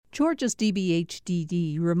Georgia's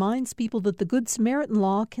DBHDD reminds people that the Good Samaritan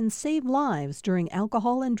law can save lives during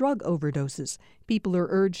alcohol and drug overdoses. People are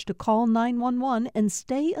urged to call 911 and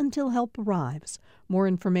stay until help arrives. More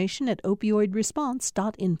information at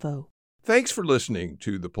opioidresponse.info. Thanks for listening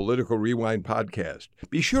to the Political Rewind podcast.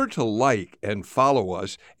 Be sure to like and follow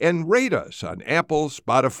us and rate us on Apple,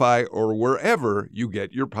 Spotify, or wherever you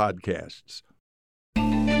get your podcasts.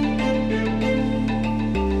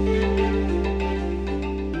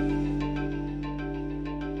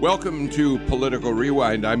 Welcome to Political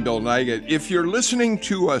Rewind. I'm Bill Nigut. If you're listening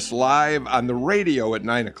to us live on the radio at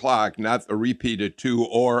 9 o'clock, not the repeat at 2,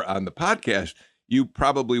 or on the podcast, you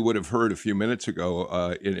probably would have heard a few minutes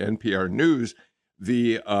ago in NPR News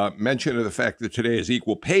the mention of the fact that today is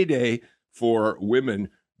Equal Pay Day for women,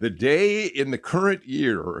 the day in the current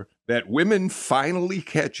year that women finally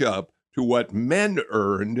catch up to what men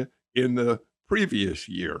earned in the previous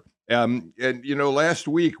year. And, you know, last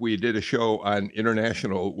week we did a show on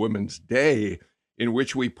International Women's Day in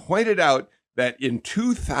which we pointed out that in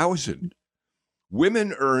 2000,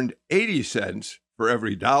 women earned 80 cents for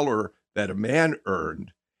every dollar that a man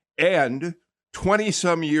earned. And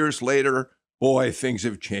 20-some years later, boy, things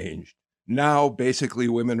have changed. Now, basically,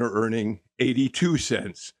 women are earning 82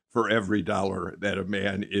 cents for every dollar that a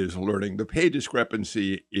man is earning. The pay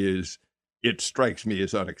discrepancy it strikes me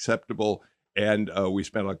as unacceptable. And we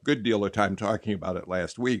spent a good deal of time talking about it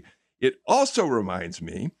last week. It also reminds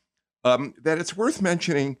me that it's worth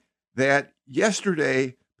mentioning that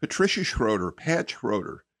yesterday, Patricia Schroeder, Pat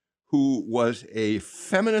Schroeder, who was a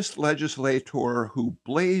feminist legislator who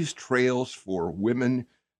blazed trails for women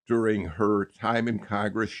during her time in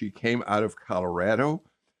Congress. She came out of Colorado.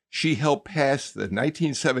 She helped pass the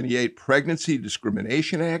 1978 Pregnancy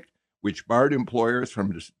Discrimination Act, which barred employers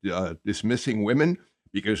from dismissing women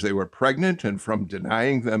because they were pregnant and from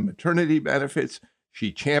denying them maternity benefits.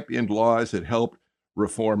 She championed laws that helped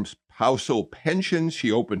reform spousal pensions.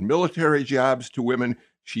 She opened military jobs to women.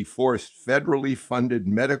 She forced federally funded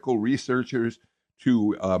medical researchers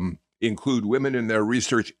to include women in their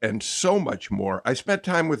research, and so much more. I spent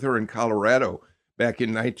time with her in Colorado back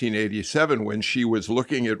in 1987 when she was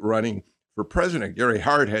looking at running for president. Gary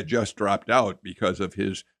Hart had just dropped out because of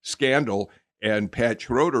his scandal, and Pat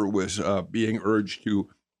Schroeder was being urged to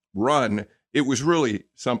run. It was really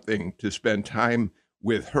something to spend time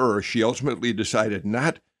with her. She ultimately decided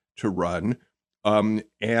not to run. And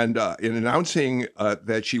in announcing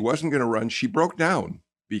that she wasn't going to run, she broke down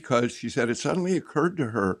because she said it suddenly occurred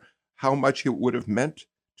to her how much it would have meant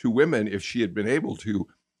to women if she had been able to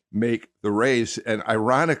make the race. And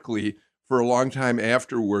ironically, for a long time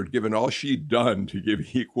afterward, given all she'd done to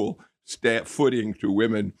give equal footing to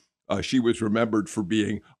women, she was remembered for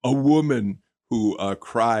being a woman who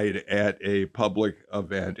cried at a public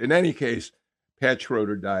event. In any case, Pat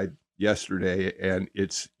Schroeder died yesterday, and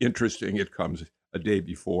it's interesting. It comes a day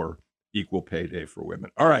before Equal Pay Day for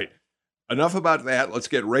women. All right, enough about that. Let's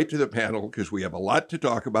get right to the panel because we have a lot to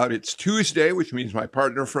talk about. It's Tuesday, which means my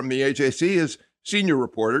partner from the AJC is senior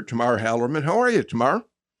reporter Tamar Hallerman. How are you, Tamar?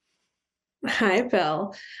 Hi,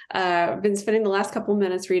 Bill. I've been spending the last couple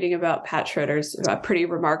minutes reading about Pat Schroeder's pretty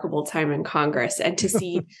remarkable time in Congress, and to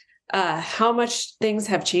see how much things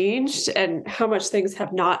have changed and how much things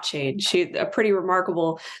have not changed. She pretty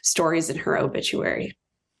remarkable stories in her obituary.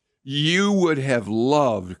 You would have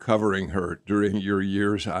loved covering her during your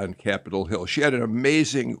years on Capitol Hill. She had an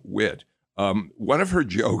amazing wit. One of her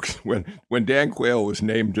jokes when Dan Quayle was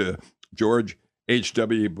named George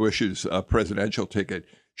H.W. Bush's presidential ticket,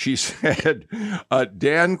 she said,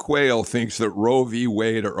 Dan Quayle thinks that Roe v.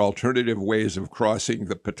 Wade are alternative ways of crossing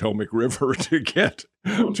the Potomac River to get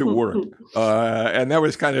to work. And that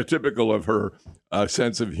was kind of typical of her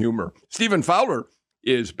sense of humor. Stephen Fowler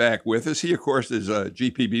is back with us. He, of course, is a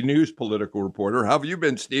GPB News political reporter. How have you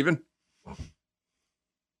been, Stephen?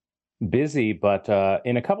 Busy, but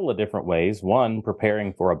in a couple of different ways. One,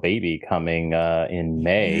 preparing for a baby coming in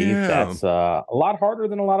May. Yeah. That's a lot harder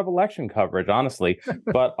than a lot of election coverage, honestly,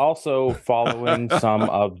 but also following some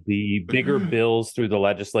of the bigger bills through the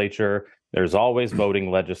legislature. There's always voting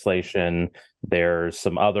legislation. There's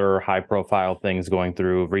some other high-profile things going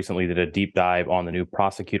through. Recently did a deep dive on the new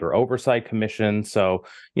Prosecutor Oversight Commission. So,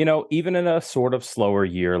 you know, even in a sort of slower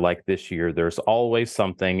year like this year, there's always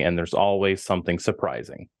something, and there's always something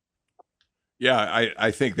surprising. Yeah,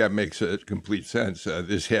 I think that makes complete sense.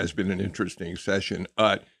 This has been an interesting session.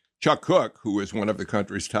 Chuck Cook, who is one of the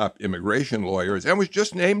country's top immigration lawyers and was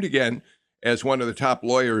just named again as one of the top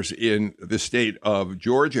lawyers in the state of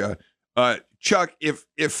Georgia. Chuck, if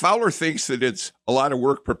Fowler thinks that it's a lot of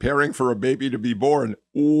work preparing for a baby to be born,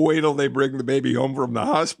 wait till they bring the baby home from the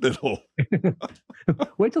hospital.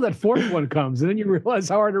 Wait till that fourth one comes, and then you realize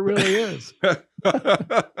how hard it really is.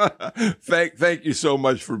 Thank you so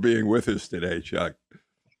much for being with us today, Chuck.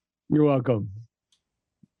 You're welcome.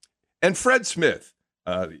 And Fred Smith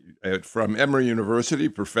from Emory University,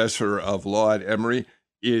 professor of law at Emory,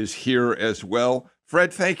 is here as well.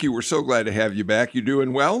 Fred, thank you. We're so glad to have you back. You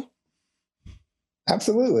doing well?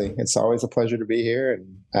 Absolutely. It's always a pleasure to be here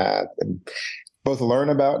and both learn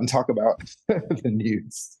about and talk about the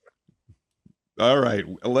news. All right,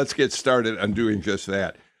 let's get started on doing just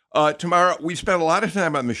that. Tamara, we spent a lot of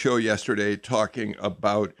time on the show yesterday talking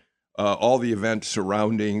about all the events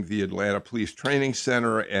surrounding the Atlanta Police Training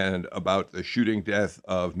Center and about the shooting death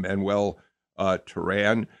of Manuel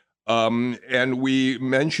Turan. And we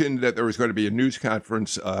mentioned that there was going to be a news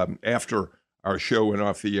conference after our show went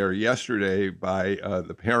off the air yesterday by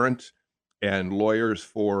the parents and lawyers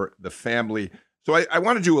for the family. So I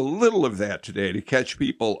want to do a little of that today to catch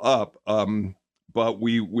people up, but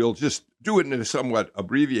we will just do it in a somewhat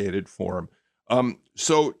abbreviated form.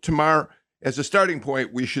 So, Tamar, as a starting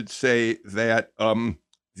point, we should say that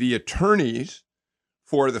the attorneys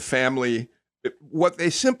for the family, what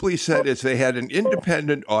they simply said is they had an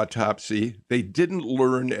independent autopsy. They didn't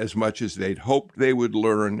learn as much as they'd hoped they would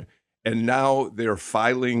learn, and now they're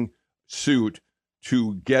filing suit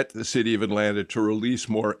to get the city of Atlanta to release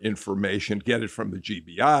more information, get it from the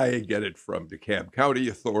GBI, get it from DeKalb County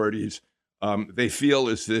authorities. They feel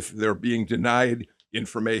as if they're being denied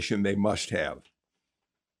information they must have.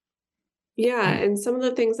 Yeah, and some of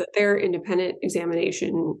the things that their independent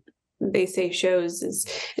examination, they say, shows is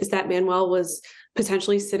that Manuel was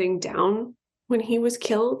potentially sitting down when he was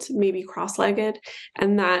killed, maybe cross-legged,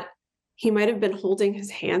 and that he might have been holding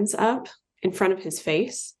his hands up in front of his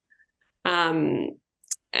face.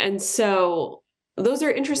 And so those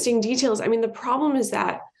are interesting details. I mean, the problem is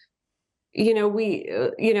that we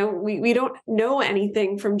don't know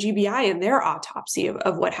anything from GBI and their autopsy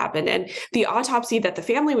of what happened. And the autopsy that the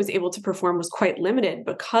family was able to perform was quite limited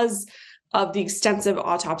because of the extensive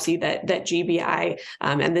autopsy that GBI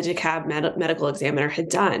and the DeKalb medical examiner had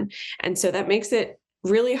done. And so that makes it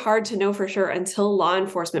really hard to know for sure until law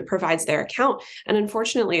enforcement provides their account. And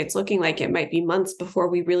unfortunately, it's looking like it might be months before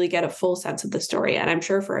we really get a full sense of the story. And I'm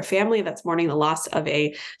sure for a family that's mourning the loss of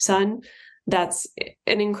a son, that's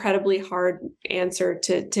an incredibly hard answer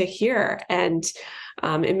to hear. And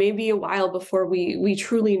it may be a while before we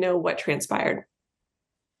truly know what transpired.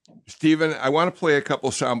 Stephen, I want to play a couple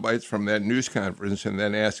sound bites from that news conference and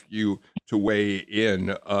then ask you to weigh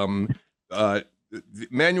in.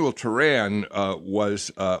 Manuel Turan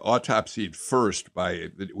was autopsied first by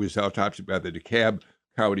the DeKalb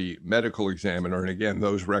County medical examiner. And again,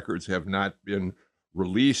 those records have not been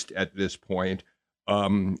released at this point.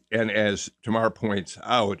 And as Tamar points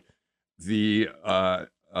out, the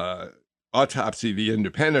autopsy, the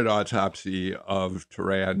independent autopsy of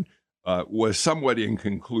Turan, was somewhat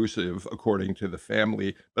inconclusive, according to the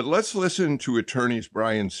family. But let's listen to attorneys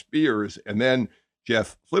Brian Spears and then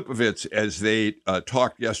Jeff Flipovitz as they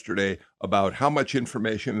talked yesterday about how much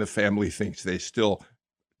information the family thinks they still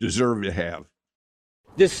deserve to have.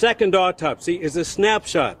 This second autopsy is a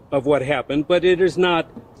snapshot of what happened, but it is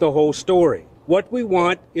not the whole story. What we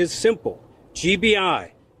want is simple.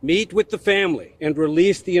 GBI, meet with the family and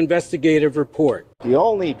release the investigative report. The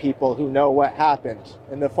only people who know what happened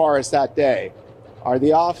in the forest that day are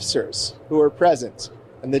the officers who were present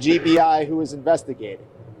and the GBI who was investigating.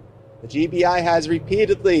 The GBI has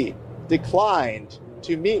repeatedly declined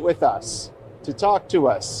to meet with us, to talk to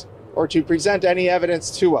us, or to present any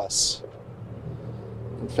evidence to us.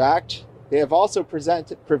 In fact, they have also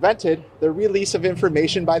prevented the release of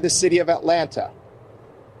information by the City of Atlanta.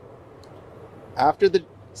 After the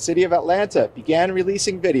City of Atlanta began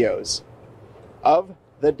releasing videos of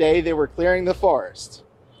the day they were clearing the forest,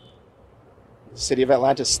 the City of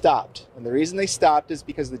Atlanta stopped. And the reason they stopped is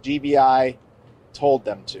because the GBI told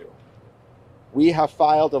them to. We have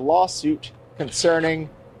filed a lawsuit concerning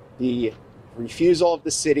the refusal of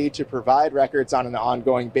the city to provide records on an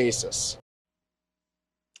ongoing basis.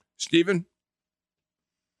 Stephen?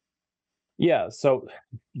 Yeah, so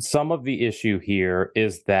some of the issue here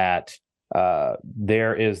is that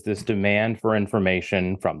there is this demand for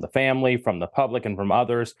information from the family, from the public, and from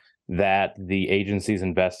others that the agencies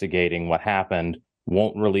investigating what happened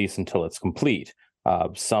won't release until it's complete.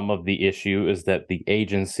 Some of the issue is that the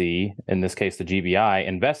agency, in this case the GBI,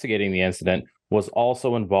 investigating the incident was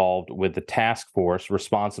also involved with the task force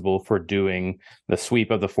responsible for doing the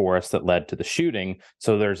sweep of the forest that led to the shooting.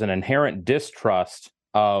 So there's an inherent distrust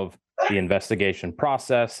of the investigation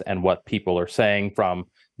process and what people are saying from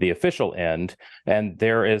the official end. And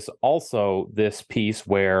there is also this piece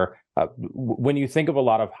where when you think of a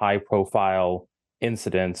lot of high profile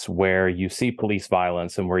incidents where you see police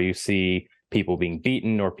violence and where you see people being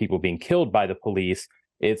beaten or people being killed by the police,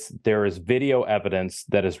 there is video evidence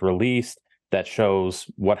that is released that shows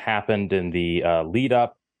what happened in the lead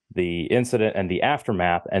up, the incident, and the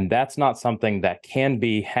aftermath. And that's not something that can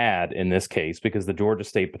be had in this case because the Georgia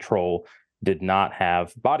State Patrol did not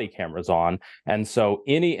have body cameras on. And so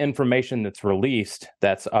any information that's released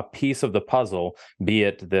that's a piece of the puzzle, be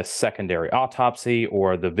it this secondary autopsy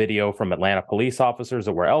or the video from Atlanta police officers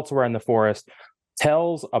that were elsewhere in the forest,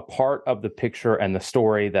 tells a part of the picture and the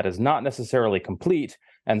story that is not necessarily complete.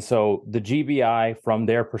 And so the GBI, from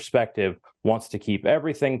their perspective, wants to keep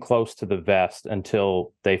everything close to the vest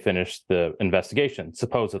until they finish the investigation,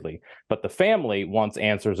 supposedly. But the family wants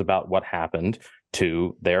answers about what happened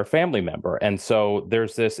to their family member. And so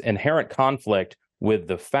there's this inherent conflict with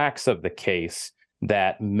the facts of the case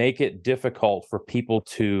that make it difficult for people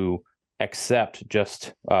to accept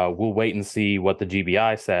just we'll wait and see what the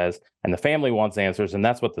GBI says, and the family wants answers, and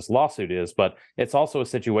that's what this lawsuit is. But it's also a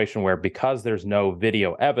situation where, because there's no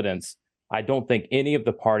video evidence, I don't think any of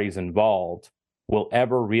the parties involved will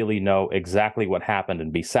ever really know exactly what happened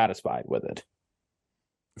and be satisfied with it.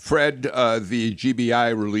 Fred, the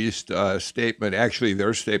GBI released a statement. Actually,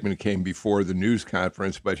 their statement came before the news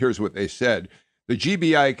conference, but here's what they said. The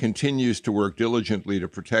GBI continues to work diligently to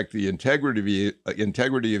protect the integrity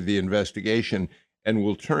of the investigation and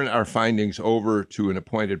will turn our findings over to an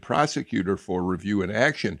appointed prosecutor for review and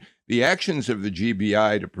action. The actions of the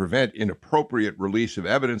GBI to prevent inappropriate release of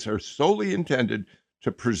evidence are solely intended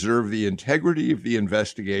to preserve the integrity of the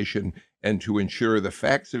investigation and to ensure the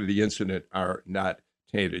facts of the incident are not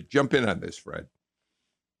tainted. Jump in on this, Fred.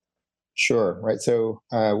 Sure. Right. So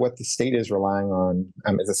what the state is relying on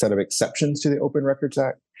is a set of exceptions to the Open Records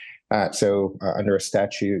Act. Under a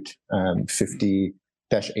statute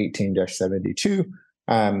 50-18-72,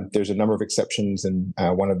 there's a number of exceptions, and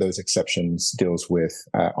one of those exceptions deals with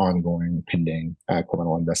ongoing pending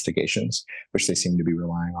criminal investigations, which they seem to be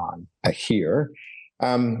relying on here.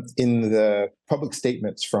 In the public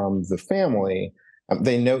statements from the family,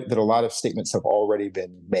 they note that a lot of statements have already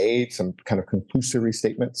been made, some kind of conclusory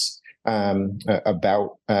statements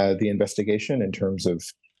about the investigation in terms of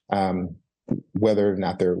whether or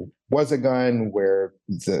not there was a gun, where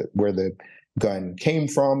the gun came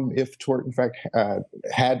from, if Tort in fact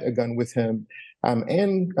had a gun with him,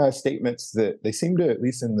 and statements that they seem to, at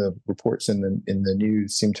least in the reports in the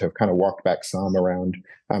news, seem to have kind of walked back some around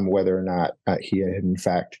whether or not he had in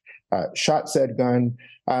fact shot said gun.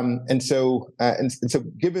 And so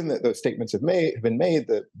given that those statements have been made,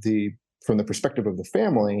 from the perspective of the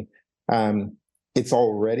family, it's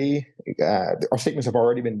already our statements have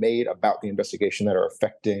already been made about the investigation that are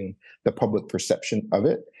affecting the public perception of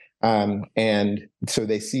it, and so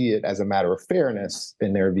they see it as a matter of fairness,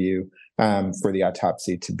 in their view, for the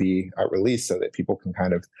autopsy to be released so that people can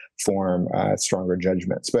kind of form stronger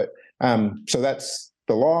judgments. But so that's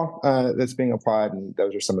the law that's being applied, and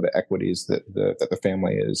those are some of the equities that the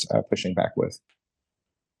family is pushing back with.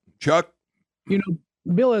 Chuck,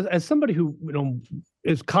 Bill, as somebody who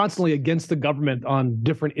is constantly against the government on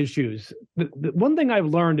different issues, the one thing I've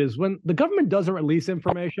learned is when the government doesn't release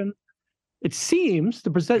information, it seems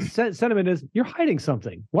the sentiment is you're hiding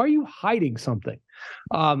something. Why are you hiding something?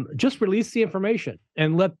 Just release the information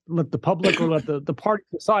and let the public or let the party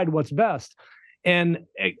decide what's best. And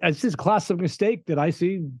it's this classic mistake that I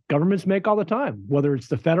see governments make all the time, whether it's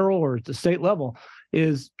the federal or it's the state level,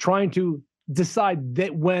 is trying to decide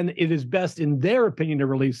that when it is best in their opinion to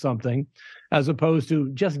release something, as opposed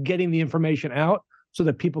to just getting the information out so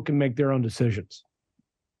that people can make their own decisions.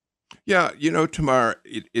 Yeah, Tamar,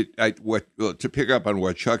 to pick up on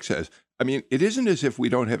what Chuck says, I mean, it isn't as if we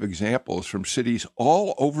don't have examples from cities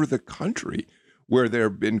all over the country where there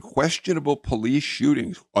have been questionable police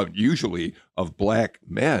shootings, usually of Black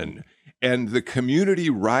men, and the community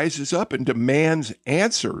rises up and demands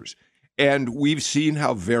answers. And we've seen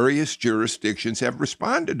how various jurisdictions have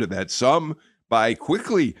responded to that, some by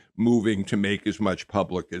quickly moving to make as much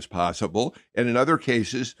public as possible, and in other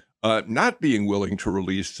cases, not being willing to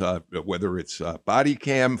release, whether it's body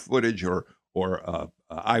cam footage or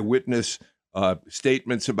eyewitness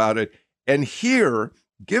statements about it. And here,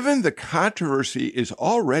 given the controversy is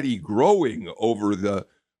already growing over the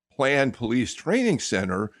planned police training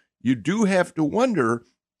center, you do have to wonder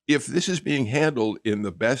if this is being handled in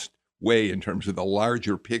the best way in terms of the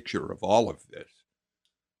larger picture of all of this.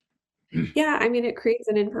 Yeah, I mean, it creates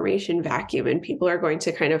an information vacuum, and people are going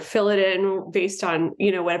to kind of fill it in based on,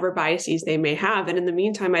 whatever biases they may have. And in the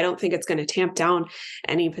meantime, I don't think it's going to tamp down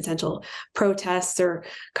any potential protests or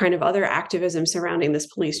kind of other activism surrounding this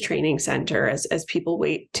police training center as people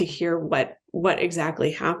wait to hear what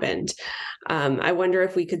exactly happened. I wonder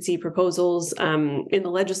if we could see proposals in the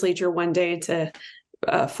legislature one day to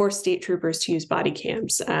force state troopers to use body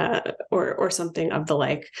cams or something of the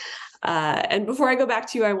like. And before I go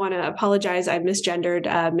back to you, I want to apologize. I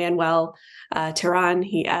misgendered Manuel Tehran.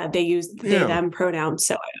 They used they, them pronouns.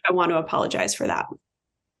 So I want to apologize for that.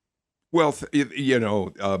 Well, thank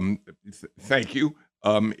you.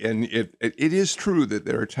 And it is true that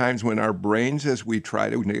there are times when our brains, as we try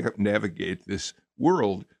to navigate this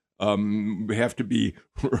world, have to be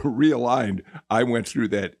realigned. I went through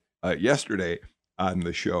that yesterday on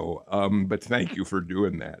the show, but thank you for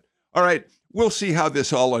doing that. All right, we'll see how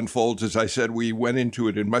this all unfolds. As I said, we went into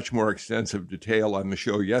it in much more extensive detail on the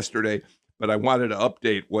show yesterday, but I wanted to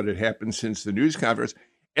update what had happened since the news conference.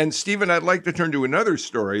 And Stephen, I'd like to turn to another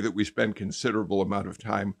story that we spent considerable amount of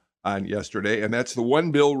time on yesterday, and that's the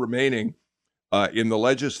one bill remaining in the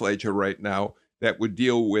legislature right now that would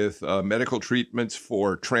deal with medical treatments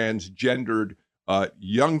for transgendered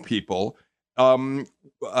young people.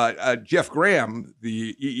 Jeff Graham,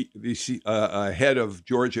 the head of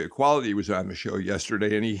Georgia Equality, was on the show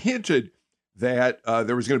yesterday, and he hinted that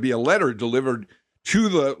there was going to be a letter delivered to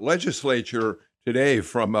the legislature today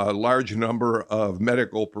from a large number of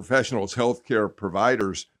medical professionals, healthcare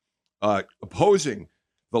providers, opposing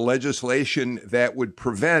the legislation that would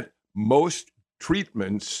prevent most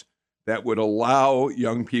treatments that would allow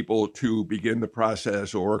young people to begin the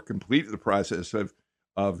process or complete the process of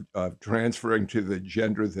transferring to the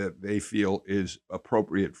gender that they feel is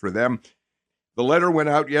appropriate for them. The letter went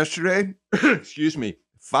out yesterday.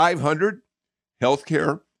 500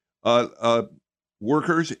 healthcare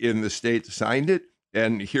workers in the state signed it.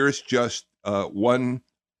 And here's just one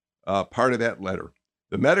part of that letter.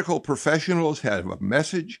 The medical professionals have a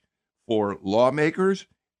message for lawmakers,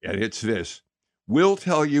 and it's this. We'll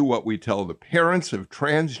tell you what we tell the parents of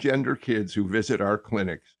transgender kids who visit our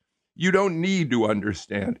clinics. You don't need to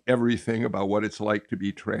understand everything about what it's like to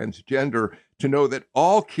be transgender to know that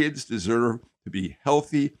all kids deserve to be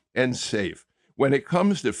healthy and safe. When it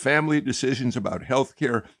comes to family decisions about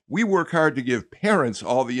healthcare, we work hard to give parents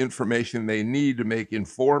all the information they need to make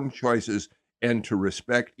informed choices and to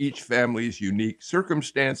respect each family's unique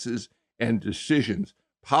circumstances and decisions.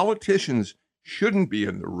 Politicians shouldn't be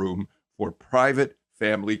in the room for private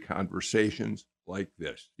family conversations like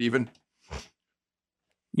this. Stephen?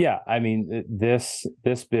 Yeah, I mean, this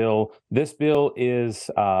bill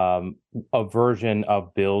is a version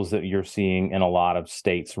of bills that you're seeing in a lot of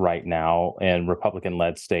states right now, and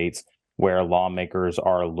Republican-led states, where lawmakers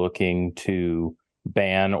are looking to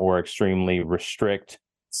ban or extremely restrict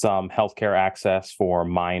some healthcare access for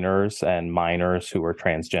minors and minors who are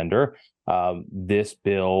transgender. This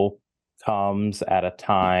bill comes at a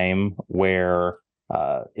time where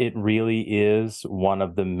it really is one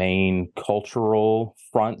of the main cultural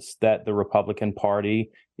fronts that the Republican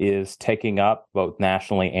Party is taking up, both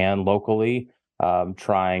nationally and locally,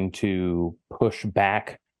 trying to push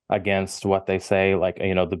back against what they say, like,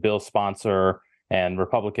 the bill sponsor and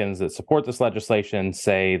Republicans that support this legislation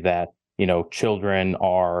say that, children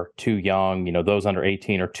are too young, those under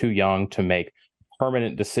 18 are too young to make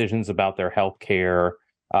permanent decisions about their health care.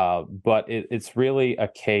 But it's really a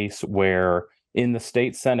case where in the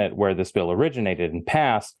state Senate, where this bill originated and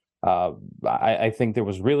passed, I think there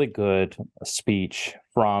was really good speech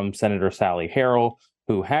from Senator Sally Harrell,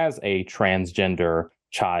 who has a transgender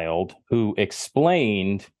child, who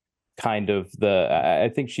explained kind of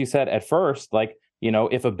I think she said at first, like,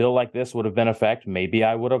 if a bill like this would have been in effect, maybe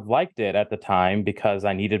I would have liked it at the time because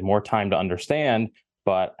I needed more time to understand.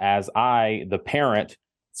 But as the parent,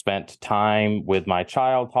 spent time with my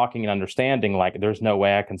child talking and understanding, like, there's no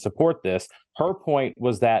way I can support this. Her point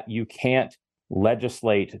was that you can't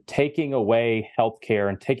legislate taking away healthcare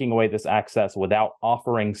and taking away this access without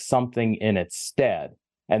offering something in its stead.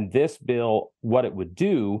 And this bill, what it would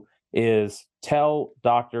do is tell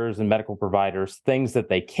doctors and medical providers things that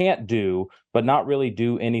they can't do, but not really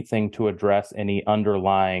do anything to address any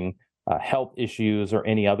underlying health issues or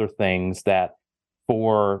any other things that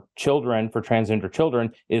for transgender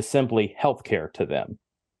children, is simply healthcare to them.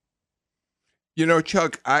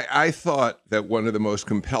 Chuck, I thought that one of the most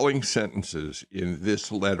compelling sentences in this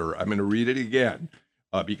letter, I'm going to read it again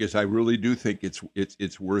because I really do think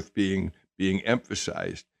it's worth being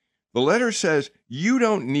emphasized. The letter says, you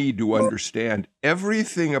don't need to understand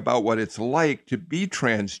everything about what it's like to be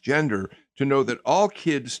transgender to know that all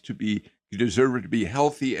kids deserve to be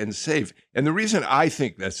healthy and safe. And the reason I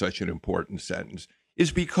think that's such an important sentence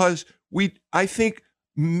is because I think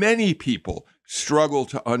many people struggle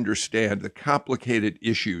to understand the complicated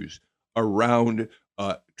issues around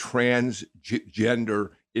transgender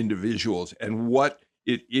individuals and what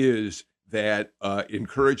it is that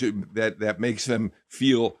encourages that makes them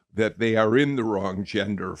feel that they are in the wrong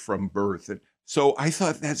gender from birth. And so I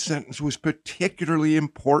thought that sentence was particularly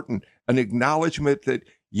important, an acknowledgement that,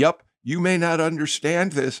 yep, you may not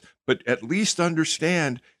understand this, but at least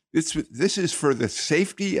understand this is for the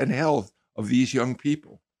safety and health of these young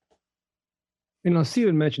people.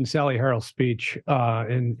 Stephen mentioned Sally Harrell's speech,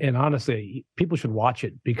 and honestly, people should watch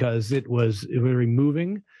it because it was very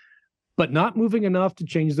moving, but not moving enough to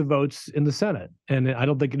change the votes in the Senate. And I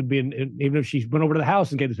don't think it'd be, even if she went over to the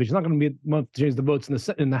House and gave the speech, it's not going to be enough to change the votes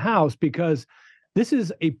in the House, because this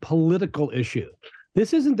is a political issue.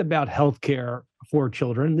 This isn't about health care for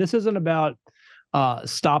children. This isn't about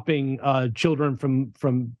stopping children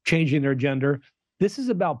from changing their gender. This is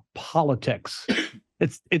about politics.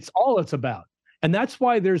 It's all it's about. And that's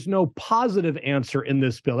why there's no positive answer in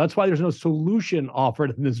this bill. That's why there's no solution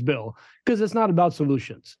offered in this bill, because it's not about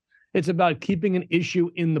solutions. It's about keeping an issue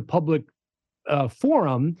in the public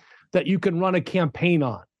forum that you can run a campaign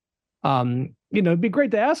on. It'd be great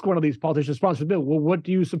to ask one of these politicians sponsor the bill, well, what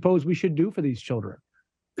do you suppose we should do for these children?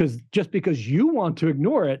 Because just because you want to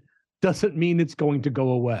ignore it doesn't mean it's going to go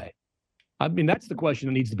away. I mean, that's the question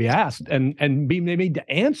that needs to be asked and be made to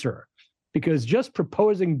answer. Because just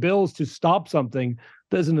proposing bills to stop something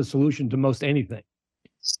isn't a solution to most anything.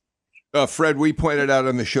 Fred, we pointed out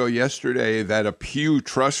on the show yesterday that a Pew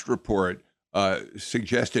Trust report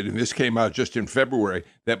suggested, and this came out just in February,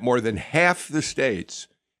 that more than half the states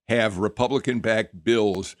have Republican-backed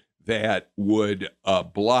bills that would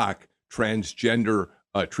block transgender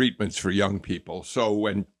treatments for young people. So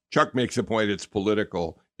when Chuck makes a point it's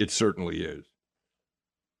political, it certainly is.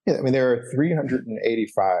 Yeah, I mean, there are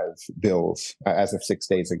 385 bills as of 6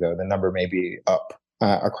 days ago. The number may be up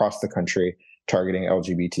across the country targeting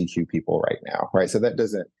LGBTQ people right now, right? So that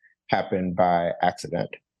doesn't happen by accident.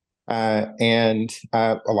 And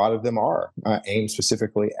a lot of them are aimed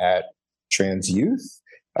specifically at trans youth.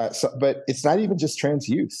 But it's not even just trans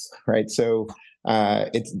youth, right? So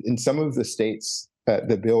it's in some of the states,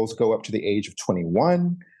 the bills go up to the age of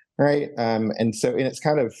 21, right? And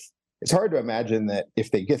it's hard to imagine that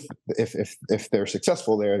if they're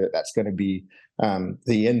successful there, that's going to be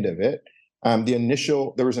the end of it.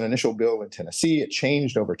 There was an initial bill in Tennessee. It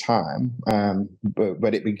changed over time,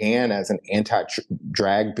 but it began as an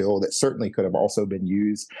anti-drag bill that certainly could have also been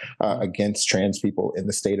used against trans people in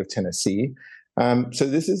the state of Tennessee. So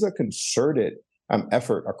this is a concerted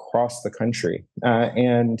effort across the country.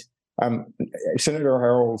 And Senator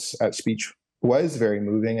Harrell's speech was very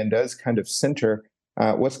moving and does kind of center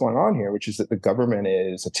what's going on here, which is that the government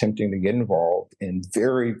is attempting to get involved in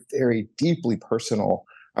very, very deeply personal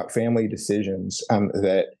family decisions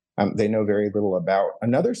that they know very little about.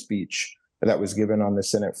 Another speech that was given on the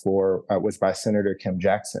Senate floor was by Senator Kim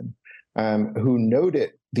Jackson, who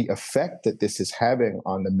noted the effect that this is having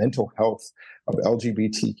on the mental health of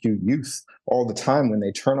LGBTQ youth all the time when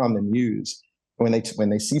they turn on the news, when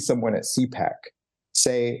they see someone at CPAC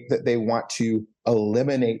say that they want to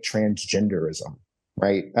eliminate transgenderism.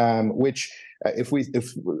 Right, which if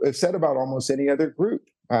said about almost any other group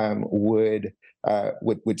would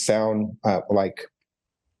sound like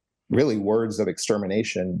really words of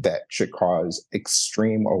extermination that should cause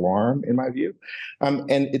extreme alarm, in my view, and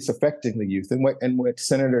it's affecting the youth. And what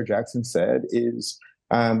Senator Jackson said is,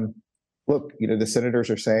 look, the senators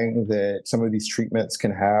are saying that some of these treatments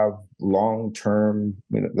can have long-term,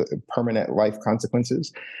 permanent life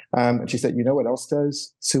consequences, and she said, what else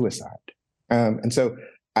does? Suicide. And so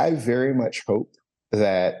I very much hope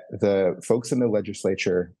that the folks in the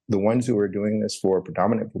legislature, the ones who are doing this for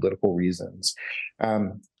predominant political reasons,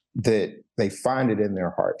 that they find it in their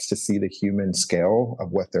hearts to see the human scale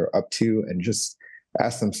of what they're up to and just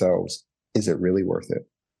ask themselves, is it really worth it?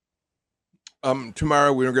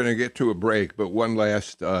 Tomorrow we're going to get to a break, but one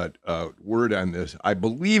last word on this. I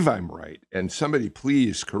believe I'm right, and somebody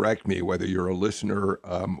please correct me, whether you're a listener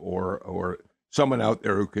or someone out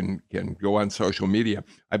there who can go on social media.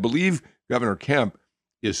 I believe Governor Kemp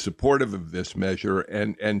is supportive of this measure,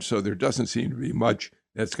 and so there doesn't seem to be much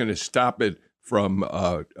that's going to stop it from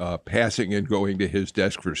passing and going to his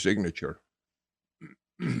desk for signature.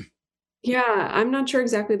 Yeah, I'm not sure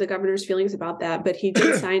exactly the governor's feelings about that, but he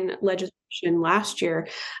did sign legislation last year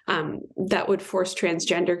that would force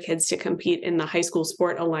transgender kids to compete in the high school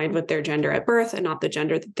sport aligned with their gender at birth and not the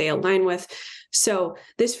gender that they align with. So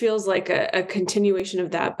this feels like a continuation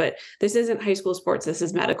of that, but this isn't high school sports. This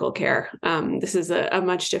is medical care. This is a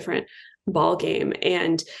much different ball game.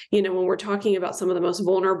 And, when we're talking about some of the most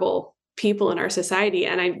vulnerable people in our society,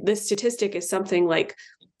 and this statistic is something like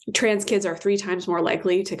trans kids are 3 times more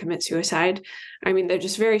likely to commit suicide. I mean, they're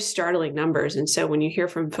just very startling numbers. And so when you hear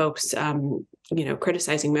from folks,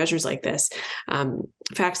 criticizing measures like this,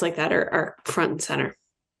 facts like that are front and center.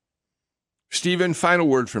 Stephen, final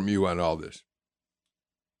word from you on all this.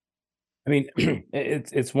 I mean,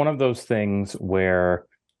 it's one of those things where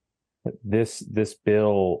this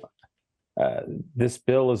bill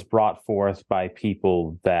is brought forth by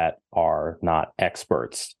people that are not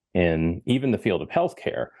experts in even the field of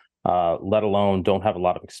healthcare, let alone don't have a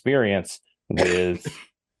lot of experience with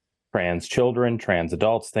trans children, trans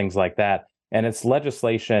adults, things like that. And it's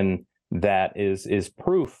legislation that is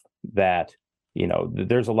proof that,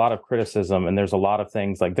 there's a lot of criticism, and there's a lot of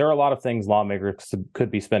things there are a lot of things lawmakers could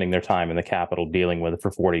be spending their time in the Capitol dealing with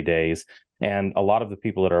for 40 days. And a lot of the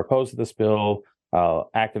people that are opposed to this bill,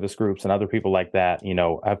 activist groups and other people like that,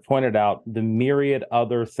 have pointed out the myriad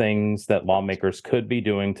other things that lawmakers could be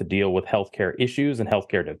doing to deal with healthcare issues and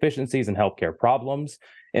healthcare deficiencies and healthcare problems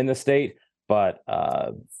in the state. But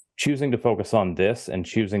choosing to focus on this and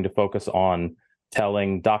choosing to focus on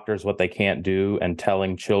telling doctors what they can't do and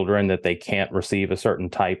telling children that they can't receive a certain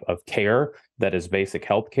type of care that is basic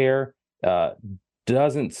health care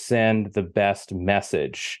doesn't send the best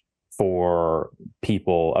message for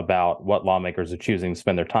people about what lawmakers are choosing to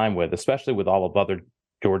spend their time with, especially with all of other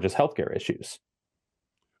Georgia's healthcare issues.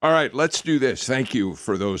 All right, let's do this. Thank you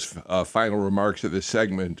for those final remarks of this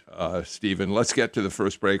segment, Stephen. Let's get to the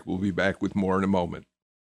first break. We'll be back with more in a moment.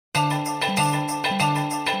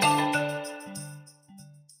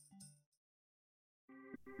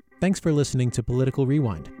 Thanks for listening to Political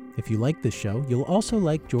Rewind. If you like this show, you'll also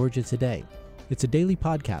like Georgia Today. It's a daily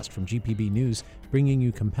podcast from GPB News, bringing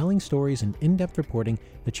you compelling stories and in-depth reporting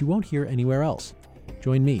that you won't hear anywhere else.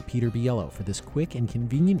 Join me, Peter Biello, for this quick and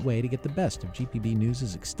convenient way to get the best of GPB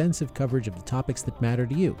News' extensive coverage of the topics that matter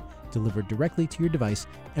to you, delivered directly to your device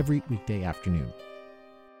every weekday afternoon.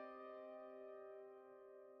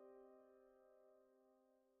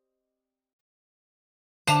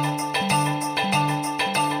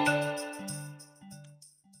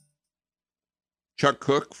 Chuck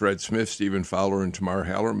Cook, Fred Smith, Stephen Fowler, and Tamar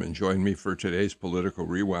Hallerman join me for today's Political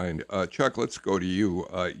Rewind. Chuck, let's go to you.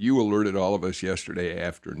 You alerted all of us yesterday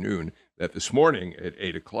afternoon that this morning at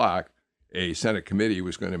 8 o'clock, a Senate committee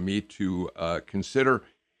was going to meet to consider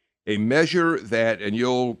a measure that, and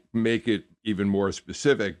you'll make it even more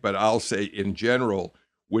specific, but I'll say in general,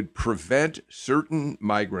 would prevent certain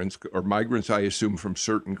migrants, or migrants I assume from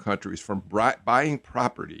certain countries, from buying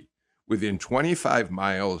property within 25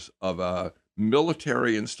 miles of a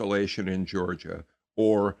military installation in Georgia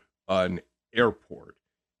or an airport.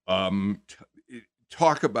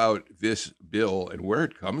 Talk about this bill and where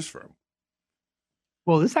it comes from.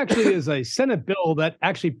 Well, this actually is a Senate bill that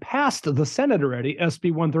actually passed the Senate already.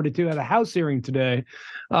 SB 132 had a House hearing today.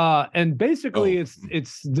 And basically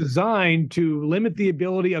it's designed to limit the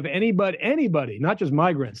ability of anybody, not just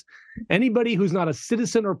migrants, anybody who's not a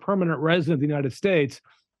citizen or permanent resident of the United States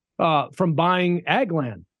from buying ag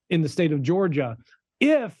land in the state of Georgia.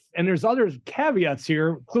 And there's other caveats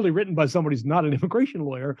here, clearly written by somebody who's not an immigration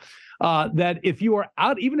lawyer, that if you are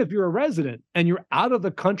out, even if you're a resident and you're out of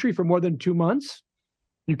the country for more than 2 months,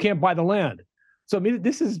 you can't buy the land. So I mean,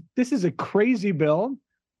 this is a crazy bill,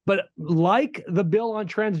 but like the bill on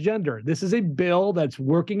transgender, this is a bill that's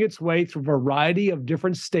working its way through a variety of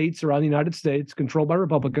different states around the United States, controlled by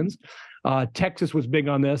Republicans. Texas was big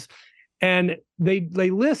on this. And they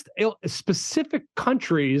list specific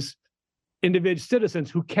countries, individual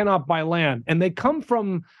citizens who cannot buy land. And they come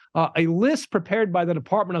from a list prepared by the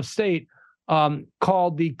Department of State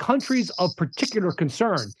called the Countries of Particular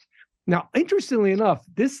Concern. Now, interestingly enough,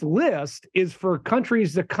 this list is for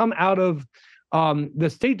countries that come out of the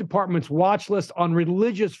State Department's watch list on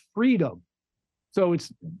religious freedom. So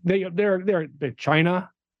they're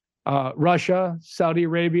China, Russia, Saudi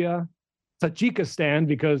Arabia, Tajikistan,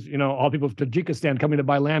 because all people from Tajikistan coming to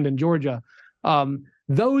buy land in Georgia.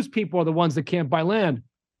 Those people are the ones that can't buy land.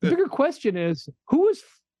 The bigger question is who's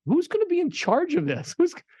going to be in charge of this?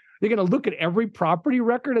 They're going to look at every property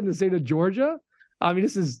record in the state of Georgia? I mean,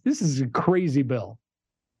 this is a crazy bill.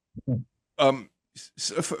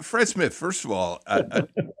 Fred Smith, first of all,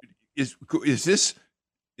 is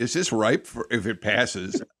this ripe for, if it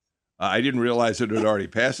passes, I didn't realize it had already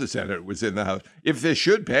passed the Senate. It was in the House. If this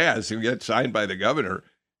should pass and get signed by the governor,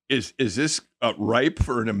 is this ripe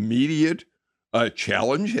for an immediate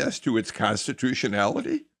challenge as to its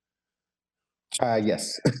constitutionality?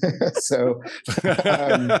 Yes. So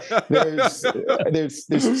there's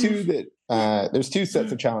two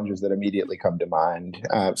sets of challenges that immediately come to mind.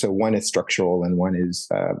 So one is structural, and one is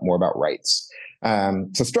more about rights.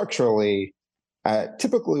 So structurally,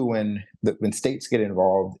 typically when states get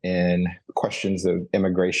involved in questions of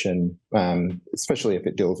immigration, especially if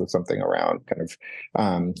it deals with something around kind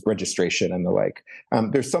of registration and the like,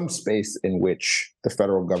 there's some space in which the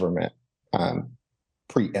federal government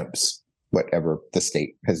preempts whatever the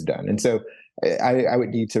state has done. And so I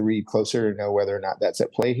would need to read closer to know whether or not that's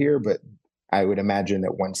at play here, but I would imagine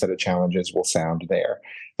that one set of challenges will sound there.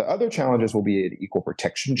 The other challenges will be an equal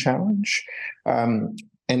protection challenge.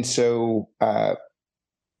 And so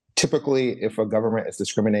typically, if a government is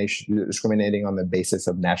discriminating on the basis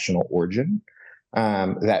of national origin,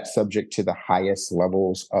 that's subject to the highest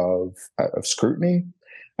levels of scrutiny.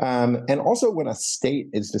 And also when a state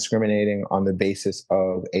is discriminating on the basis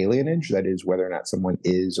of alienage, that is whether or not someone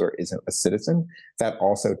is or isn't a citizen, that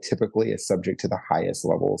also typically is subject to the highest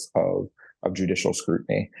levels of judicial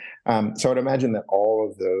scrutiny. So I'd imagine that all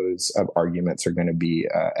of those arguments are going to be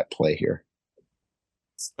at play here.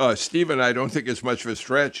 Stephen, I don't think it's much of a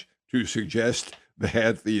stretch to suggest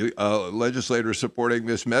that the legislators supporting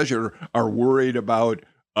this measure are worried about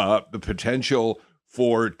the potential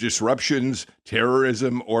for disruptions,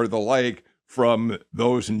 terrorism, or the like from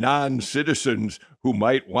those non-citizens who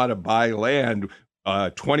might want to buy land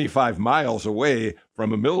 25 miles away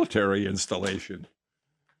from a military installation.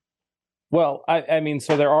 Well, I mean,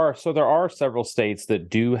 so there are several states that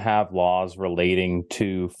do have laws relating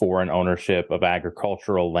to foreign ownership of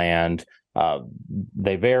agricultural land.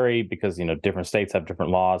 They vary because, different states have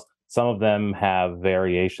different laws. Some of them have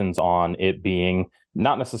variations on it being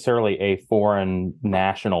not necessarily a foreign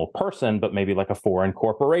national person, but maybe like a foreign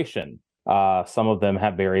corporation. Some of them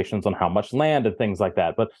have variations on how much land and things like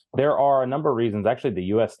that. But there are a number of reasons. Actually,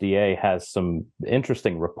 the USDA has some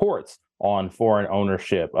interesting reports on foreign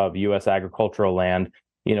ownership of U.S. agricultural land.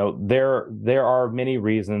 There are many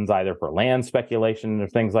reasons, either for land speculation or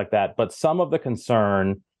things like that. But some of the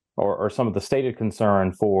concern or some of the stated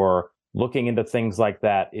concern for looking into things like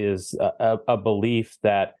that is a belief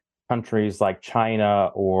that countries like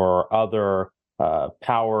China or other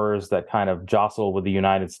powers that kind of jostle with the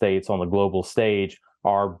United States on the global stage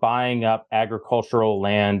are buying up agricultural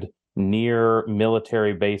land near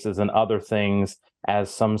military bases and other things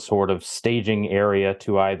as some sort of staging area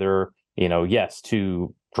to either,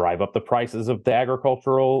 to drive up the prices of the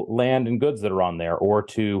agricultural land and goods that are on there, or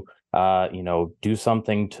to, do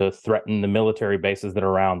something to threaten the military bases that are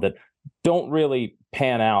around that don't really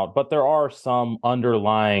pan out. But there are some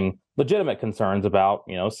underlying legitimate concerns about,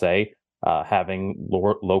 having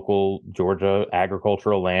local Georgia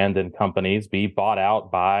agricultural land and companies be bought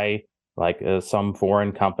out by some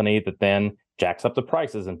foreign company that then jacks up the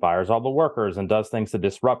prices and fires all the workers and does things to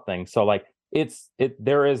disrupt things. So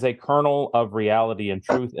there is a kernel of reality and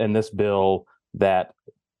truth in this bill that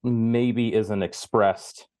maybe isn't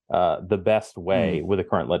expressed the best way with the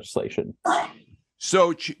current legislation.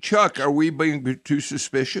 So, Chuck, are we being too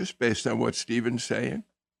suspicious based on what Stephen's saying?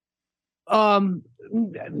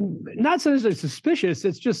 Not so suspicious.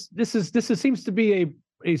 It's just this seems to be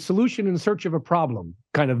a solution in search of a problem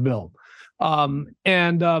kind of bill.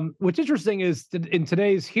 What's interesting is that in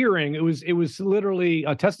today's hearing, it was literally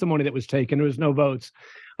a testimony that was taken. There was no votes.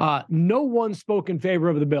 No one spoke in favor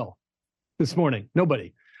of the bill this morning.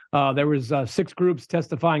 Nobody. There was 6 groups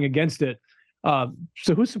testifying against it.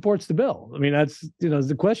 So who supports the bill? I mean, that's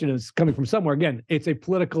the question is coming from somewhere. Again, it's a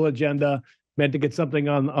political agenda meant to get something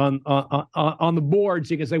on the board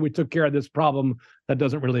so you can say we took care of this problem that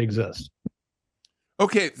doesn't really exist.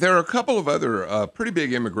 Okay, there are a couple of other pretty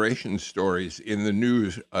big immigration stories in the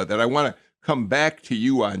news that I want to come back to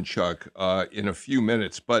you on, Chuck, in a few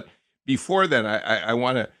minutes. But before then, I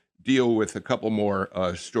want to deal with a couple more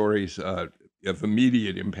stories of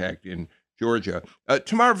immediate impact in Georgia.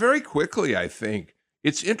 Tamar, very quickly, I think,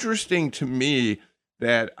 it's interesting to me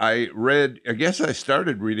that I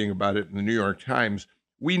started reading about it in the New York Times.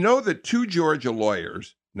 We know that 2 Georgia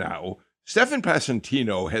lawyers now, Stephan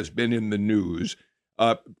Passantino has been in the news,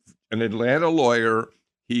 an Atlanta lawyer.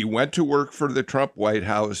 He went to work for the Trump White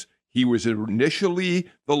House. He was initially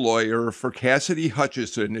the lawyer for Cassidy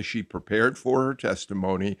Hutchinson as she prepared for her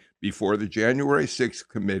testimony before the January 6th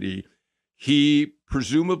committee. He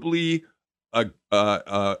presumably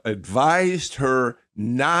advised her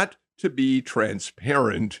not to be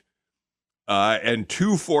transparent and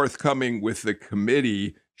too forthcoming with the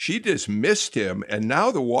committee. She dismissed him, and now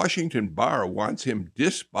the Washington bar wants him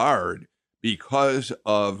disbarred because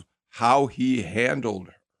of how he handled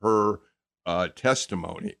her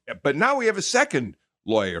testimony. But now we have a second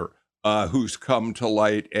lawyer who's come to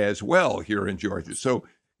light as well here in Georgia. So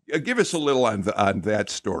give us a little on that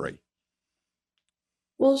story.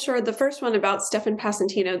 Well, sure. The first one about Stephan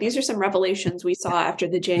Passantino, these are some revelations we saw after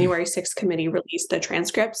the January 6th committee released the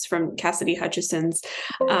transcripts from Cassidy Hutchison's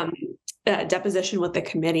deposition with the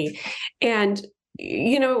committee. And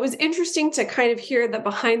it was interesting to kind of hear the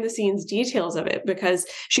behind the scenes details of it, because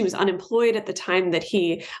she was unemployed at the time that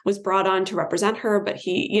he was brought on to represent her. But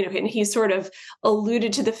he sort of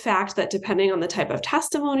alluded to the fact that depending on the type of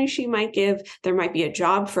testimony she might give, there might be a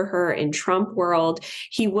job for her in Trump world.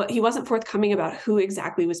 He wasn't forthcoming about who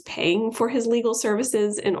exactly was paying for his legal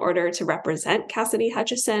services in order to represent Cassidy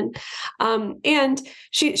Hutchison. And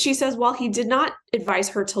she says, while he did not advise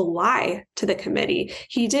her to lie to the committee,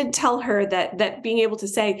 he did tell her that being able to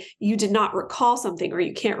say you did not recall something or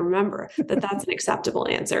you can't remember, that's an acceptable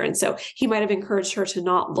answer. And so he might have encouraged her to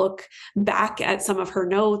not look back at some of her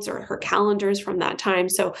notes or her calendars from that time.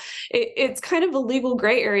 So it's kind of a legal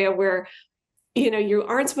gray area where you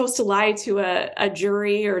aren't supposed to lie to a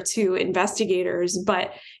jury or to investigators,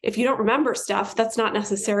 but if you don't remember stuff, that's not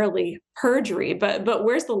necessarily perjury. But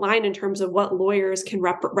where's the line in terms of what lawyers can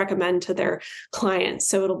recommend to their clients?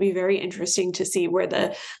 So it'll be very interesting to see where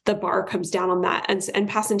the bar comes down on that. And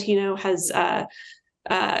Passantino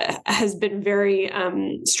has been very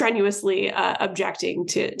strenuously objecting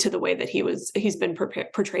to the way that he's been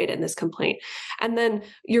portrayed in this complaint. And then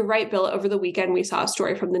you're right, Bill, over the weekend, we saw a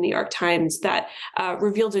story from the New York Times that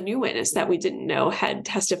revealed a new witness that we didn't know had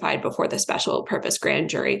testified before the special purpose grand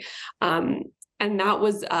jury. And that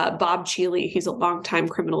was Bob Cheeley. He's a longtime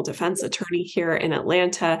criminal defense attorney here in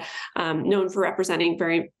Atlanta, known for representing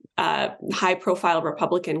very high-profile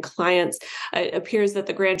Republican clients. It appears that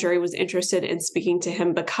the grand jury was interested in speaking to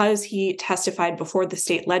him because he testified before the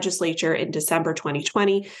state legislature in December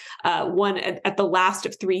 2020, one at the last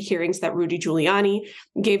of three hearings that Rudy Giuliani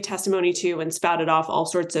gave testimony to and spouted off all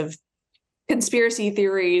sorts of conspiracy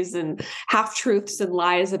theories and half-truths and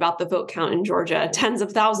lies about the vote count in Georgia, tens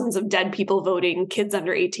of thousands of dead people voting, kids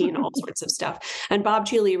under 18, all sorts of stuff. And Bob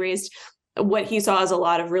Cheeley raised what he saw as a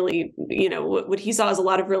lot of really,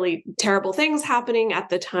 terrible things happening at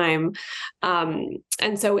the time. And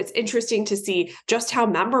so it's interesting to see just how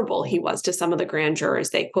memorable he was to some of the grand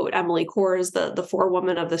jurors. They quote Emily Kors, the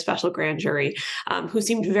forewoman of the special grand jury, who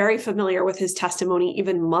seemed very familiar with his testimony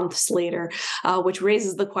even months later, which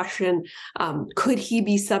raises the question, could he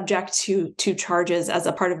be subject to charges as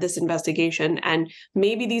a part of this investigation? And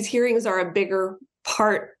maybe these hearings are a bigger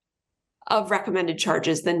part of recommended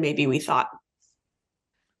charges than maybe we thought.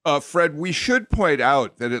 Fred, we should point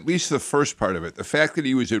out that at least the first part of it, the fact that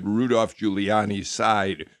he was at Rudolph Giuliani's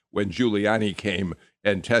side when Giuliani came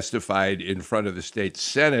and testified in front of the state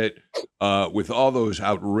Senate with all those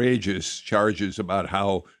outrageous charges about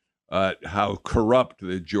how corrupt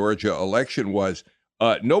the Georgia election was,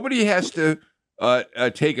 nobody has to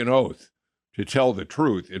take an oath to tell the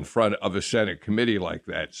truth in front of a Senate committee like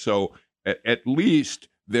that. So at least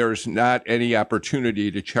there's not any opportunity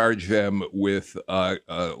to charge them with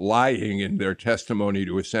lying in their testimony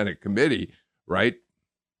to a Senate committee, right?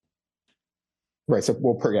 Right. So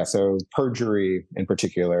perjury in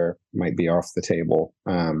particular might be off the table,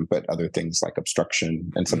 but other things like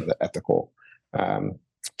obstruction and some of the ethical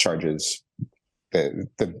charges,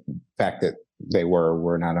 the fact that they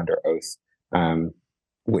were not under oath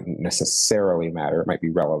wouldn't necessarily matter. It might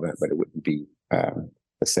be relevant, but it wouldn't be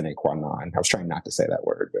the sine qua non. I was trying not to say that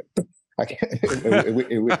word, but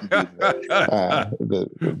it wouldn't be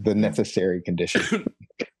the necessary condition.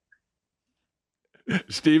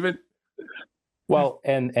 Stephen? Well,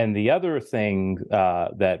 and the other thing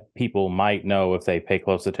that people might know if they pay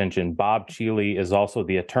close attention, Bob Cheeley is also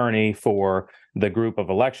the attorney for the group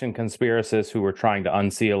of election conspiracists who were trying to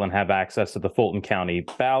unseal and have access to the Fulton County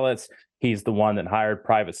ballots. He's the one that hired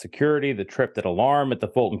private security that tripped an alarm at the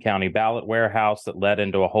Fulton County ballot warehouse that led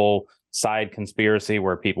into a whole side conspiracy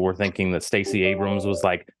where people were thinking that Stacey Abrams was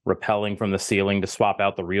like rappelling from the ceiling to swap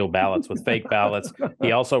out the real ballots with fake ballots.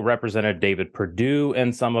 He also represented David Perdue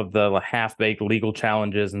in some of the half-baked legal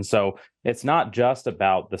challenges. And so it's not just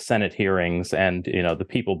about the Senate hearings and, the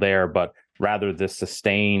people there, but rather this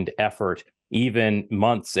sustained effort even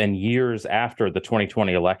months and years after the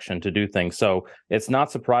 2020 election to do things. So it's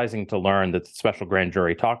not surprising to learn that the special grand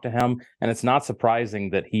jury talked to him, and it's not surprising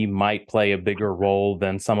that he might play a bigger role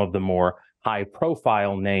than some of the more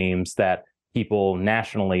high-profile names that people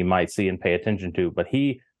nationally might see and pay attention to. But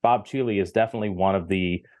he Bob Cheeley is definitely one of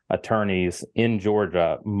the attorneys in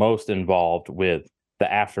Georgia most involved with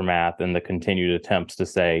the aftermath and the continued attempts to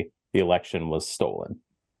say the election was stolen.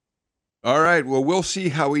 All right. Well, we'll see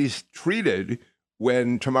how he's treated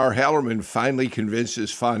when Tamar Hallerman finally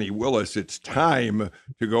convinces Fani Willis it's time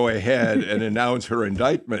to go ahead and announce her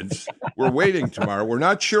indictments. We're waiting, Tamar. We're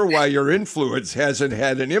not sure why your influence hasn't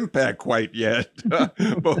had an impact quite yet, but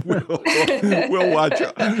we'll watch.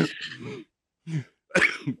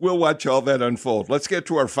 We'll watch all that unfold. Let's get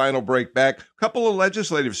to our final break back. A couple of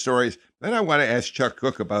legislative stories. Then I want to ask Chuck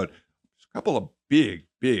Cook about a couple of big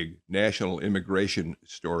national immigration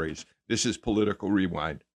stories. This is Political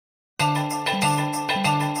Rewind.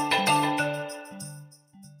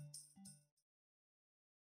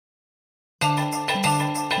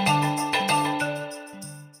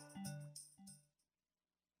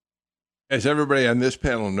 As everybody on this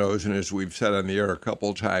panel knows, and as we've said on the air a couple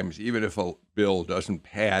of times, even if a bill doesn't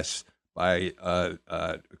pass by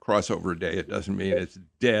crossover day, it doesn't mean it's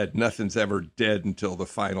dead. Nothing's ever dead until the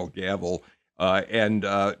final gavel. And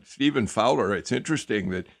Stephen Fowler, it's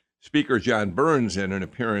interesting that Speaker John Burns, in an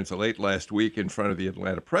appearance late last week in front of the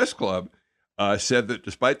Atlanta Press Club, said that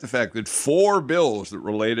despite the fact that 4 bills that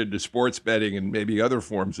related to sports betting and maybe other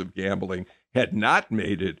forms of gambling had not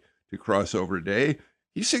made it to crossover day,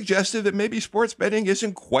 he suggested that maybe sports betting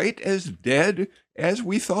isn't quite as dead as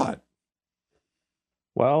we thought.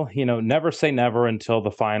 Well, never say never until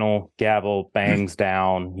the final gavel bangs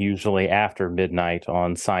down, usually after midnight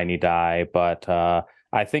on Sine Die. But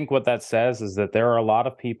I think what that says is that there are a lot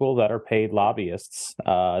of people that are paid lobbyists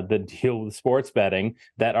that deal with sports betting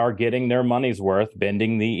that are getting their money's worth,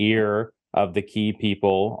 bending the ear of the key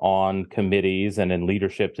people on committees and in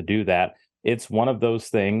leadership to do that. It's one of those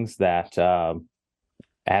things that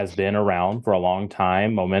has been around for a long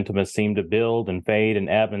time. Momentum has seemed to build and fade and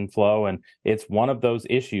ebb and flow. And it's one of those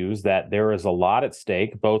issues that there is a lot at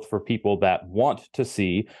stake, both for people that want to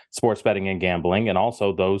see sports betting and gambling and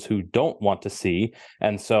also those who don't want to see.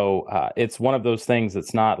 And so it's one of those things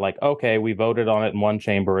that's not like, okay, we voted on it in one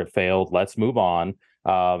chamber, it failed, let's move on.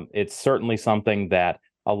 It's certainly something that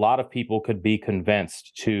a lot of people could be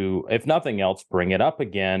convinced to, if nothing else, bring it up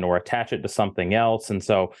again or attach it to something else. And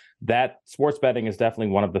so that sports betting is definitely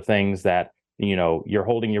one of the things that, you're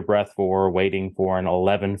holding your breath for, waiting for an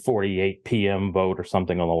 11:48 p.m. vote or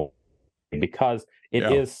something along, because it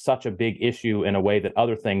is such a big issue in a way that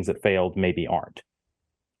other things that failed maybe aren't.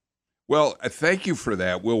 Well, thank you for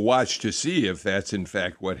that. We'll watch to see if that's in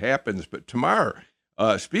fact what happens. But Tamar,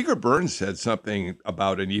 Speaker Burns said something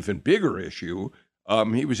about an even bigger issue.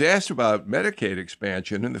 He was asked about Medicaid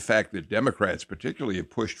expansion and the fact that Democrats particularly have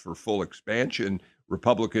pushed for full expansion.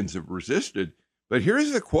 Republicans have resisted. But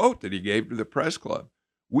here's the quote that he gave to the press club.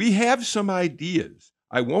 "We have some ideas.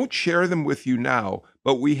 I won't share them with you now,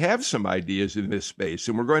 but we have some ideas in this space,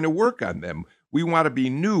 and we're going to work on them. We want to be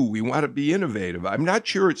new. We want to be innovative. I'm not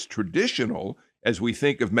sure it's traditional as we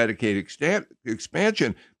think of Medicaid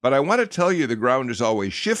expansion, but I want to tell you the ground is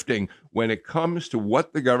always shifting when it comes to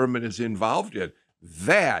what the government is involved in."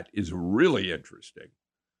 That is really interesting.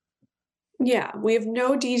 Yeah, we have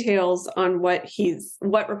no details on what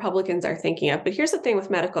Republicans are thinking of. But here's the thing with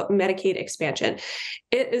Medicaid expansion.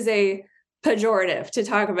 It is a pejorative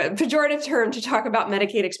term to talk about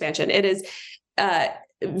Medicaid expansion. It is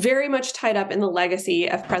very much tied up in the legacy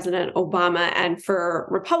of President Obama. And for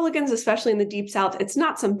Republicans, especially in the Deep South, it's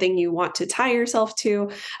not something you want to tie yourself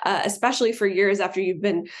to, especially for years after you've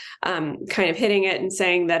been kind of hitting it and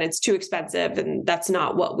saying that it's too expensive and that's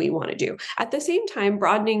not what we want to do. At the same time,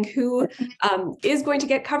 broadening who is going to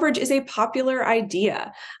get coverage is a popular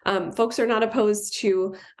idea. Folks are not opposed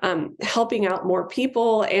to helping out more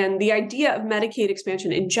people. And the idea of Medicaid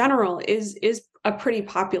expansion in general is a pretty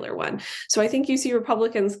popular one. So I think you see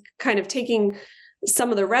Republicans kind of taking some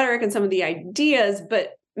of the rhetoric and some of the ideas,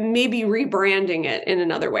 but maybe rebranding it in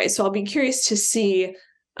another way. So I'll be curious to see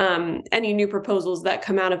any new proposals that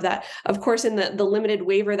come out of that. Of course, in the limited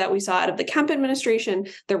waiver that we saw out of the Kemp administration,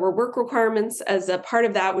 there were work requirements as a part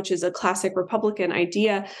of that, which is a classic Republican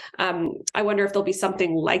idea. I wonder if there'll be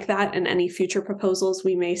something like that in any future proposals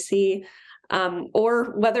we may see.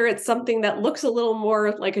 Or whether it's something that looks a little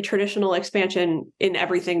more like a traditional expansion in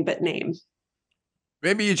everything but name.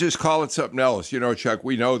 Maybe you just call it something else. Chuck,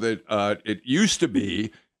 we know that it used to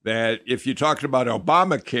be that if you talked about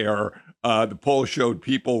Obamacare, the polls showed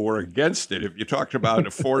people were against it. If you talked about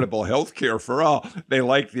affordable health care for all, they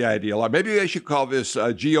liked the idea. Maybe they should call this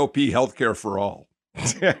GOP health care for all.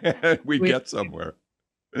 we get somewhere.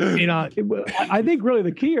 I think really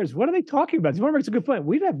the key is, what are they talking about? Someone makes a good point.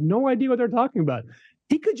 We have no idea what they're talking about.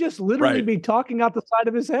 He could just literally be talking out the side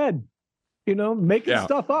of his head. making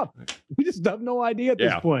stuff up. We just have no idea at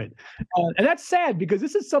this point. And that's sad because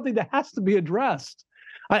this is something that has to be addressed.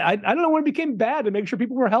 I don't know when it became bad to make sure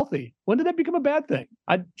people were healthy. When did that become a bad thing?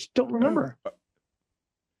 I just don't remember.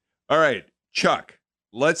 All right, Chuck,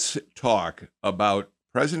 let's talk about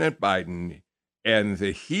President Biden and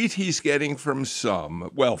the heat he's getting from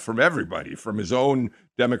from everybody, from his own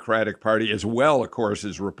Democratic Party, as well, of course,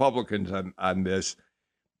 as Republicans on this.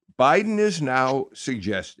 Biden is now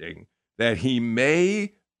suggesting that he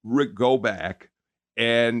may go back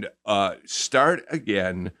and start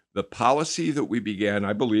again the policy that we began,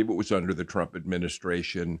 I believe it was under the Trump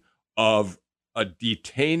administration, of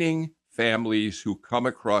detaining families who come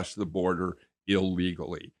across the border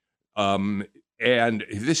illegally. And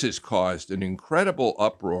this has caused an incredible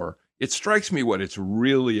uproar. It strikes me what it's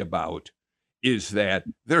really about is that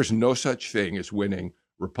there's no such thing as winning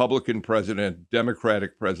Republican president,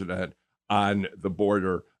 Democratic president on the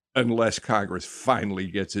border unless Congress finally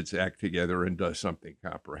gets its act together and does something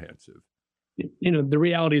comprehensive. The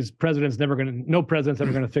reality is no president's ever going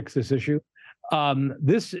to fix this issue.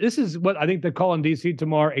 This is what I think they call in D.C.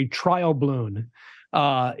 tomorrow a trial balloon.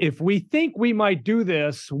 If we think we might do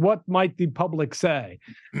this, what might the public say?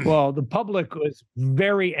 Well, the public was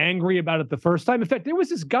very angry about it the first time. In fact, there was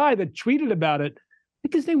this guy that tweeted about it. I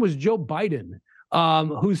think his name was Joe Biden,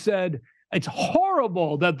 who said, it's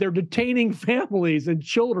horrible that they're detaining families and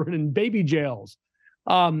children in baby jails.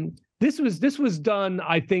 This was done,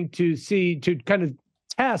 I think, to kind of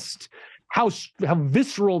test how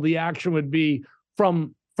visceral the action would be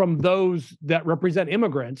from those that represent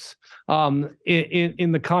immigrants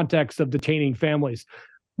in the context of detaining families.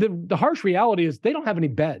 The harsh reality is they don't have any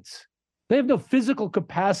beds. They have no physical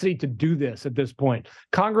capacity to do this at this point.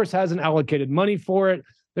 Congress hasn't allocated money for it.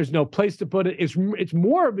 There's no place to put it. It's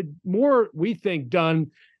more we think done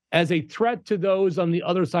as a threat to those on the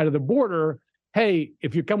other side of the border. Hey,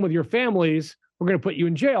 if you come with your families, we're going to put you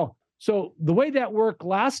in jail. So the way that worked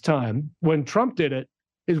last time when Trump did it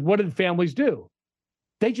is, what did families do?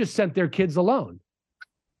 They just sent their kids alone.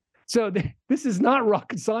 So this is not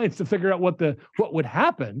rocket science to figure out what would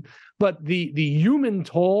happen, but the human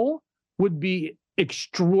toll would be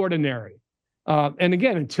extraordinary. And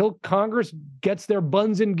again, until Congress gets their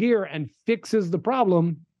buns in gear and fixes the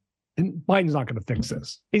problem, and Biden's not going to fix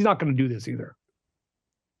this. He's not going to do this either.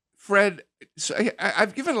 Fred, so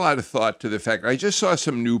I've given a lot of thought to the fact, I just saw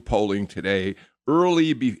some new polling today,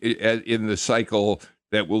 early in the cycle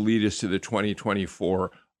that will lead us to the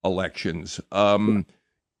 2024 elections. I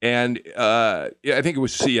think it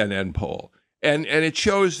was CNN poll. And it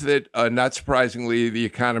shows that, not surprisingly, the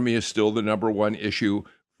economy is still the number one issue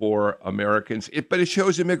for Americans. But it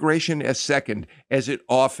shows immigration as second, as it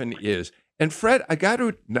often is. And Fred, I got to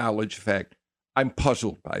acknowledge the fact I'm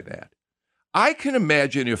puzzled by that. I can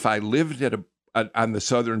imagine if I lived on the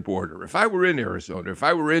southern border, if I were in Arizona, if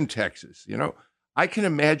I were in Texas, I can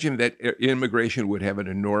imagine that immigration would have an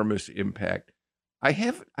enormous impact. I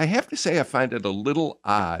have to say I find it a little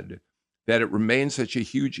odd that it remains such a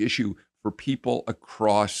huge issue for people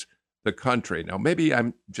across the country. Now, maybe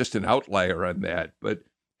I'm just an outlier on that, but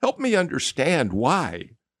help me understand why.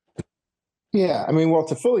 Yeah,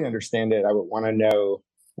 to fully understand it, I would want to know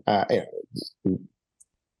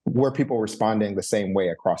were people responding the same way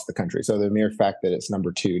across the country? So the mere fact that it's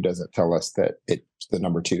number two doesn't tell us that it's the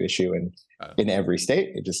number two issue in every state.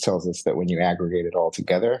 It just tells us that when you aggregate it all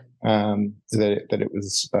together, that it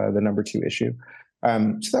was the number two issue.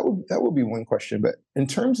 So that will be one question. But in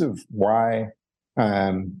terms of why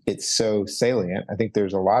it's so salient, I think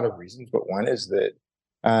there's a lot of reasons. But one is that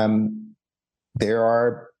there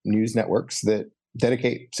are news networks that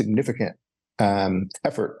dedicate significant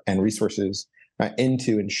effort and resources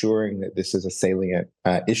into ensuring that this is a salient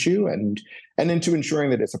issue and into ensuring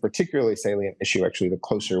that it's a particularly salient issue, actually, the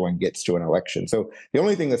closer one gets to an election. So the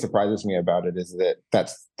only thing that surprises me about it is that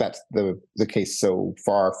that's the case so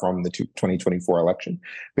far from the 2024 election,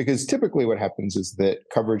 because typically what happens is that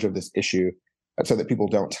coverage of this issue, so that people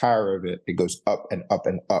don't tire of it, it goes up and up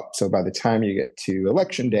and up. So by the time you get to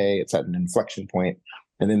election day, it's at an inflection point,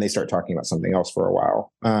 and then they start talking about something else for a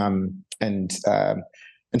while.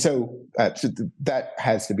 And so that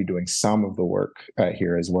has to be doing some of the work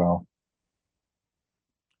here as well.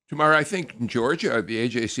 Tamara, I think in Georgia, the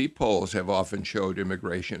AJC polls have often showed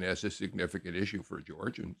immigration as a significant issue for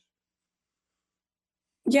Georgians.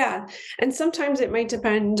 Yeah. And sometimes it might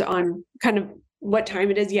depend on kind of what time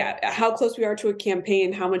it is. Yeah. How close we are to a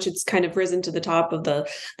campaign, how much it's kind of risen to the top of the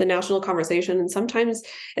national conversation. And sometimes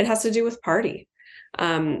it has to do with party.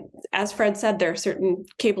 As Fred said, there are certain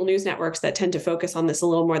cable news networks that tend to focus on this a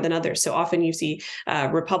little more than others. So often you see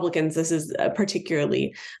Republicans, this is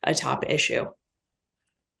particularly a top issue.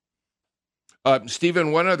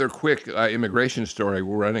 Stephen, one other quick immigration story.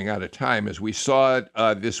 We're running out of time. As we saw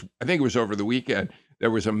this, I think it was over the weekend,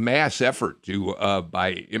 there was a mass effort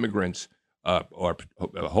by immigrants or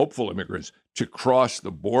hopeful immigrants to cross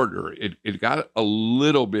the border. It got a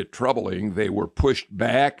little bit troubling. They were pushed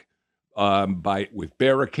back with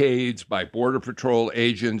barricades, by Border Patrol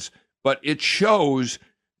agents, but it shows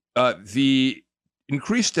the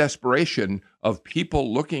increased desperation of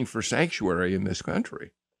people looking for sanctuary in this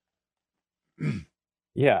country.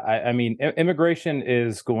 Yeah, I mean, immigration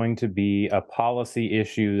is going to be a policy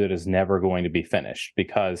issue that is never going to be finished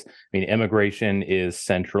because, I mean, immigration is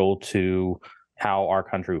central to how our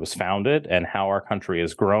country was founded and how our country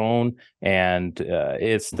has grown. And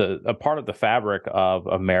it's a part of the fabric of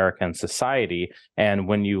American society. And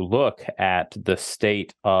when you look at the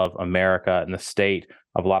state of America and the state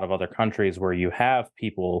of a lot of other countries where you have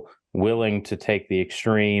people willing to take the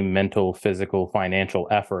extreme mental, physical, financial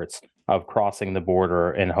efforts of crossing the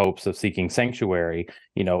border in hopes of seeking sanctuary,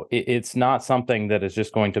 it's not something that is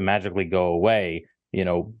just going to magically go away.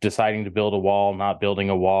 Deciding to build a wall, not building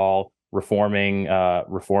a wall, reforming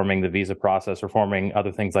the visa process, reforming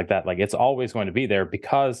other things like that. Like, it's always going to be there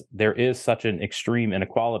because there is such an extreme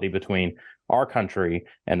inequality between our country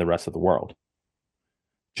and the rest of the world.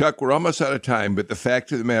 Chuck, we're almost out of time, but the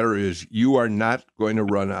fact of the matter is you are not going to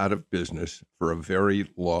run out of business for a very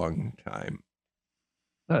long time.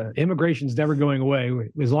 Immigration's never going away.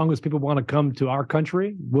 As long as people want to come to our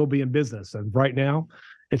country, we'll be in business. And right now,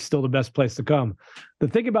 it's still the best place to come. The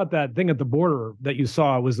thing about that thing at the border that you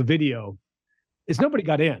saw was the video is nobody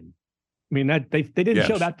got in. I mean, that they didn't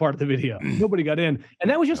show that part of the video. Nobody got in. And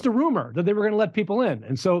that was just a rumor that they were going to let people in.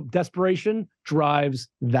 And so desperation drives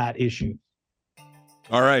that issue.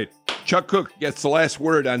 All right. Chuck Cook gets the last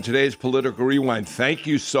word on today's Political Rewind. Thank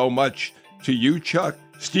you so much to you, Chuck.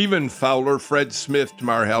 Stephen Fowler, Fred Smith,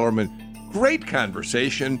 Tamar Hallerman. Great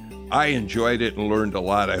conversation. I enjoyed it and learned a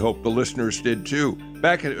lot. I hope the listeners did too.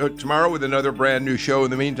 Back tomorrow with another brand new show.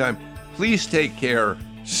 In the meantime, please take care.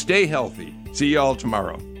 Stay healthy. See y'all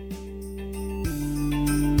tomorrow.